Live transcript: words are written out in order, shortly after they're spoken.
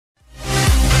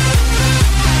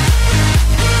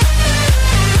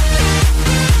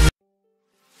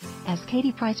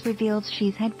Katie Price reveals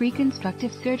she's had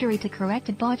reconstructive surgery to correct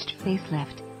a botched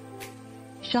facelift.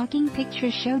 Shocking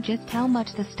pictures show just how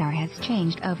much the star has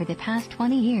changed over the past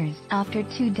 20 years. After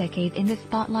 2 decades in the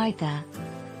spotlight, the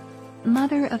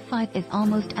mother of 5 is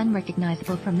almost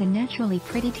unrecognizable from the naturally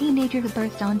pretty teenager who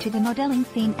burst onto the modeling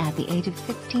scene at the age of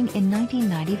 16 in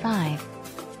 1995.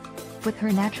 With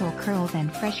her natural curls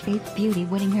and fresh-faced beauty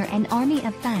winning her an army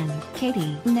of fans,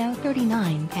 Katie, now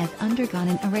 39, has undergone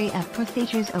an array of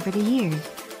procedures over the years,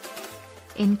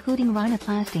 including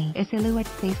rhinoplasty, a silhouette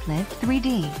facelift,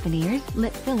 3D veneers,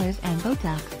 lip fillers and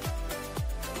Botox,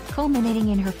 culminating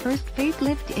in her first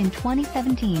facelift in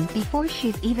 2017 before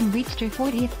she's even reached her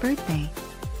 40th birthday.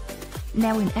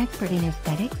 Now an expert in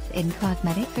aesthetics and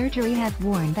cosmetic surgery has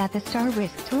warned that the star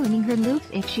risks ruining her looks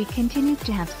if she continues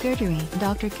to have surgery.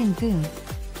 Dr. Kanzu,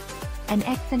 an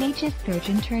ex-NHS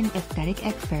surgeon-turned-aesthetic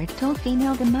expert, told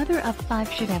Female the mother of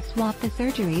 5 should have swapped the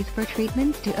surgeries for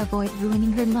treatments to avoid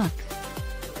ruining her looks.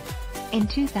 In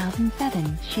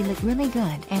 2007, she looked really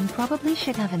good and probably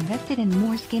should have invested in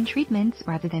more skin treatments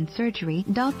rather than surgery,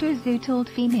 Dr. Zhu told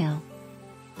Female.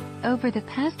 Over the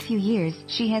past few years,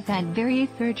 she has had various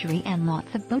surgery and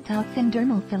lots of Botox and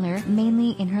dermal filler,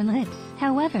 mainly in her lips.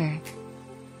 However,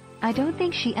 I don't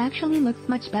think she actually looks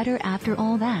much better after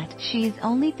all that. She is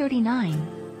only 39.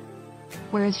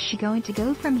 Where is she going to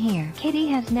go from here? Katie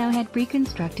has now had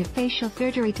reconstructive facial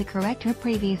surgery to correct her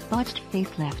previous botched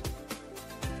facelift,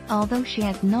 although she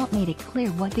has not made it clear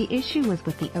what the issue was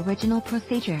with the original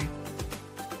procedure.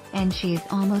 And she is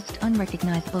almost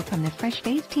unrecognizable from the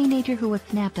fresh-faced teenager who was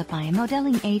snapped up by a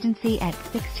modeling agency at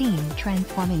 16,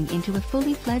 transforming into a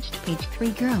fully fledged page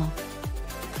 3 girl.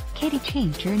 Katie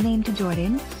changed her name to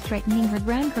Jordan, straightening her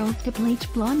brown curls to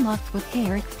bleach blonde locks with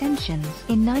hair extensions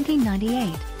in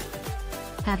 1998.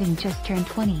 Having just turned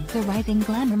 20, the rising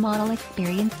glamour model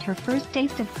experienced her first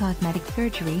taste of cosmetic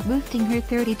surgery, boosting her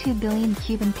 32 billion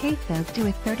Cuban pesos to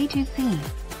a 32C.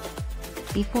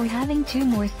 Before having 2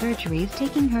 more surgeries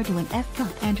taking her to an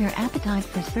F-cup, and her appetite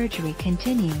for surgery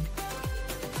continued,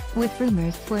 with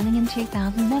rumors swirling in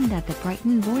 2001 that the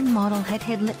Brighton-born model had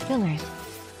had lip fillers.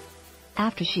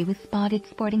 After she was spotted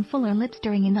sporting fuller lips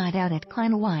during a night out at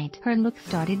Klein White, her look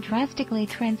started drastically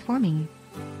transforming,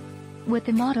 with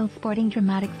the model sporting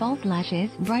dramatic false lashes,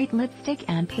 bright lipstick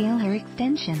and pale hair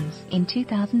extensions. In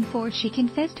 2004 she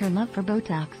confessed her love for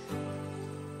Botox,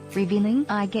 revealing,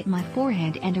 "I get my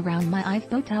forehead and around my eyes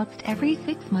Botoxed every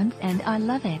 6 months and I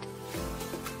love it.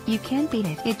 You can't beat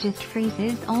it. It just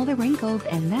freezes all the wrinkles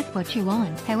and that's what you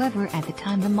want." However, at the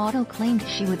time the model claimed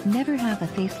she would never have a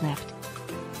facelift,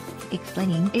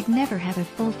 explaining, "It never have a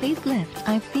full facelift.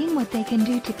 I've seen what they can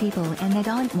do to people and I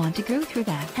don't want to go through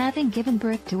that." Having given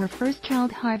birth to her first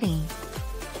child Harvey,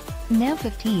 now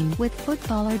 15, with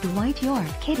footballer Dwight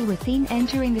York, Katie was seen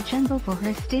entering the jungle for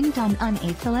her stint on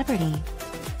A Celebrity.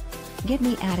 Get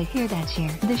Me Outta Here that year.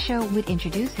 The show would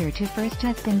introduce her to first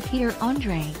husband Peter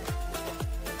Andre,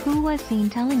 who was seen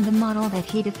telling the model that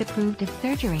he disapproved of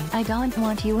surgery. "I don't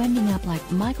want you ending up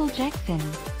like Michael Jackson.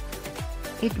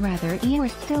 I'd rather you were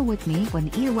still with me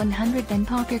when you're 100 than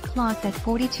pop your clogs at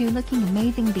 42 looking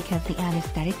amazing because the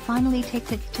aesthetic finally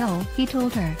takes its toll," he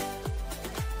told her.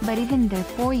 But even their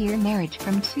 4-year marriage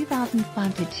from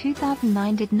 2005 to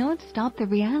 2009 did not stop the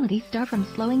reality star from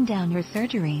slowing down her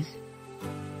surgeries.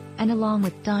 And along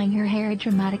with dyeing her hair a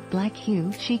dramatic black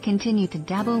hue, she continued to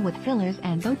dabble with fillers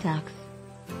and Botox.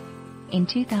 In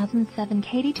 2007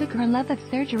 Katie took her love of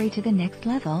surgery to the next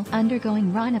level,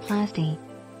 undergoing rhinoplasty,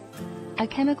 a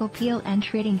chemical peel, and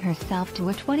treating herself to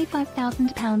a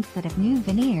 25,000-pound set of new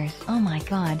veneers. "Oh my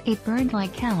god, it burned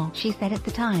like hell," she said at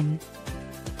the time.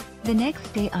 "The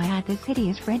next day I had this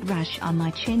hideous red rash on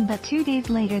my chin, but 2 days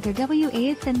later there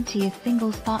wasn't a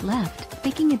single spot left."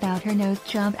 Speaking about her nose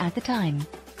job at the time,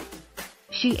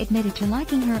 she admitted to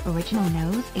liking her original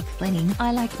nose, explaining,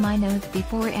 "I liked my nose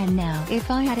before and now. If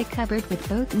I had a cupboard with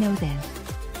both noses,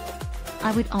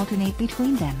 I would alternate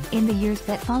between them." In the years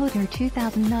that followed her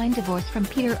 2009 divorce from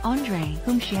Peter Andre,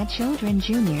 whom she had children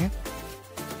Junior,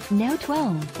 now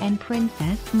 12, and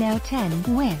Princess, now 10,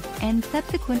 with, and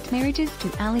subsequent marriages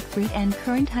to Alex Reed and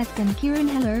current husband Kieran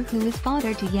Heller, who is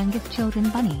father to youngest children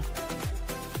Bunny,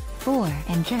 4,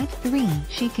 and Jet, 3.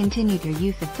 She continued her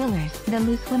use of fillers. The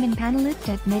Loose Women panelist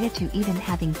admitted to even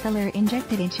having filler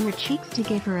injected into her cheeks to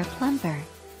give her a plumper,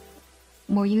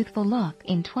 more youthful look.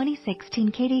 In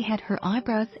 2016 Katie had her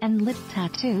eyebrows and lips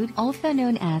tattooed, also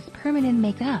known as permanent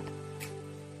makeup,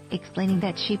 explaining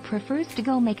that she prefers to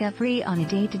go makeup-free on a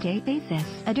day-to-day basis.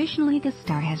 Additionally, the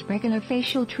star has regular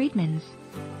facial treatments,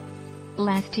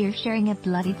 last year sharing a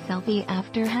bloodied selfie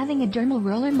after having a dermal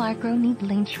roller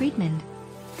microneedling treatment.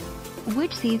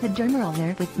 which sees a dermal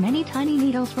roller with many tiny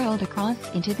needles rolled across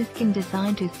into the skin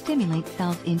designed to stimulate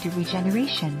cells into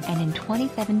regeneration, and in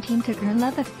 2017 took her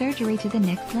love of surgery to the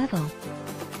next level.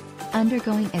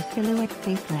 Undergoing a silhouette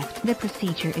facelift, the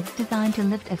procedure is designed to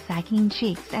lift a sagging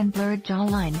cheeks and blurred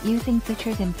jawline using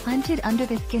fixtures implanted under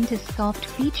the skin to sculpt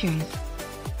features.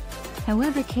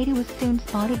 However, Katie was soon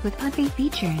spotted with ugly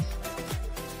features,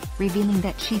 revealing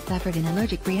that she suffered an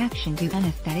allergic reaction to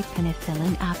anesthetic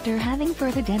penicillin after having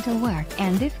further dental work,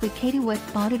 and this week Katie was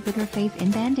spotted with her face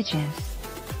in bandages.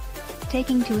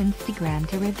 Taking to Instagram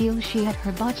to reveal she had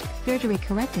her botched surgery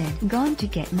corrected. Gone to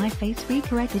get my face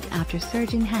re-corrected after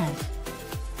surgeon has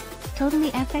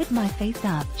totally effed my face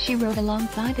up, she wrote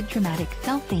alongside a dramatic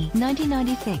selfie.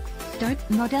 1996, starts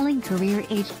modeling career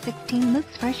aged 16,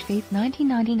 looks fresh face.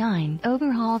 1999,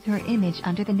 overhauls her image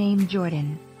under the name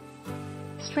Jordan.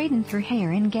 Straightens her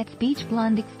hair and gets beach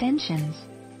blonde extensions,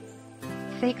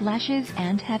 fake lashes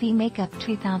and heavy makeup.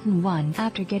 2001,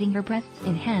 after getting her breasts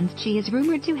enhanced, she is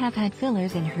rumored to have had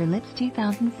fillers in her lips.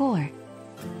 2004,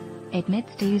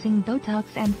 admits to using Botox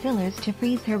and fillers to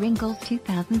freeze her wrinkles.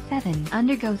 2007,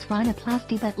 undergoes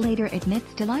rhinoplasty but later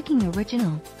admits to liking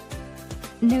original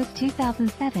nose.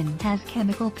 2007, has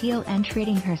chemical peel and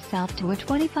treating herself to a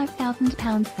 25,000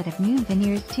 pound set of new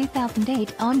veneers.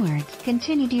 2008 onwards,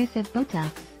 continued use of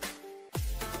Botox,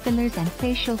 fillers and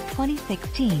facials.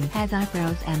 2016, has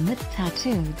eyebrows and lips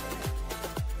tattooed,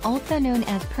 also known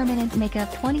as permanent makeup.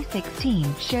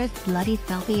 2016, shares bloody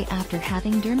selfie after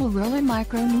having dermal roller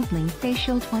microneedling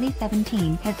facial.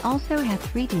 2017, has also had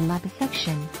 3D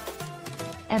liposuction,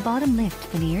 a bottom lift,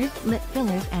 veneers, lip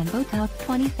fillers and Botox.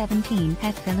 2017,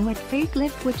 has silhouette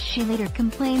facelift which she later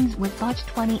complains was botched.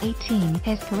 2018,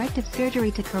 has corrective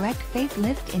surgery to correct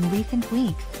facelift in recent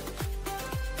weeks.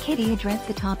 Katie addressed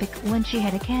the topic when she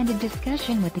had a candid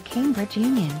discussion with the Cambridge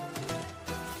Union.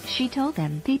 She told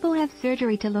them, "People have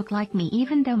surgery to look like me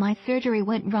even though my surgery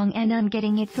went wrong and I'm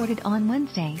getting it sorted on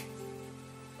Wednesday."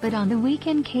 But on the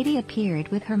weekend Katie appeared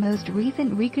with her most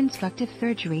recent reconstructive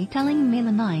surgery, telling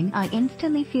Mail 9, "I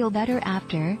instantly feel better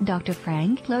after Dr.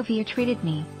 Frank Clovier treated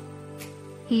me.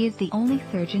 He is the only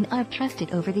surgeon I've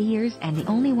trusted over the years and the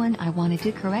only one I wanted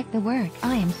to correct the work.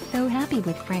 I am so happy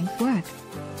with Frank's work.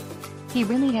 He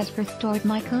really has restored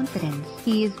my confidence.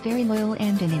 He is very loyal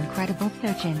and an incredible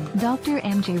surgeon." Dr.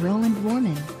 M.J. Roland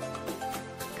Warman,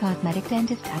 cosmetic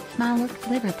dentist at Smileworks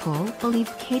Liverpool, believes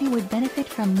Katie would benefit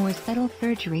from more subtle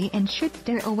surgery and should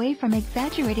steer away from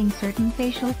exaggerating certain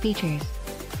facial features.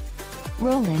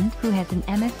 Roland, who has an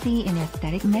MSc in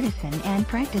aesthetic medicine and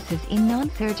practices in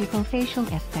non-surgical facial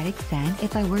aesthetics, said,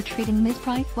 "If I were treating Ms.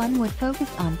 Price, one would focus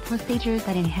on procedures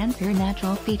that enhance her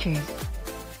natural features.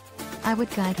 I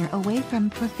would guide her away from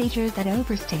procedures that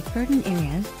overstate certain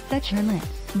areas, such her lips.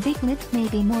 Big lips may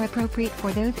be more appropriate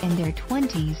for those in their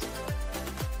 20s.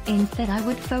 Instead I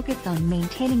would focus on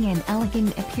maintaining an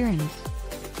elegant appearance,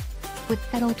 with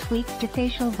subtle tweaks to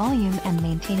facial volume and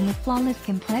maintaining a flawless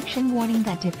complexion." Warning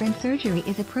that different surgery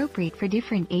is appropriate for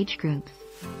different age groups.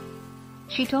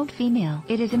 She told Female,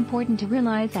 "It is important to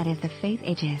realize that as the face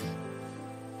ages,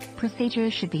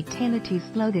 procedures should be tailored to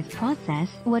slow this process.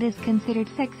 What is considered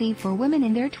sexy for women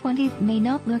in their 20s may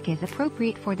not look as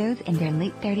appropriate for those in their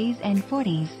late 30s and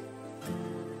 40s.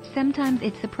 Sometimes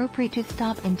it's appropriate to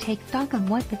stop and take stock of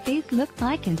what the face looked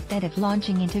like instead of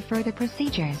launching into further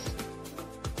procedures."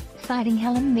 Citing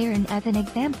Helen Mirren as an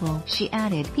example, she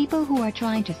added, "People who are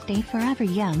trying to stay forever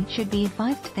young should be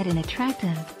advised that an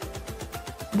attractive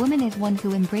woman is one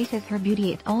who embraces her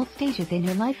beauty at all stages in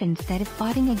her life instead of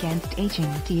fighting against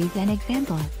aging." To use an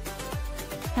example,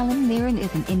 Helen Mirren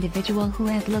is an individual who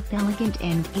has looked elegant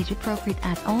and age-appropriate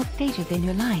at all stages in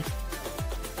her life.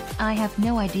 I have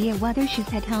no idea whether she's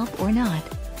had help or not.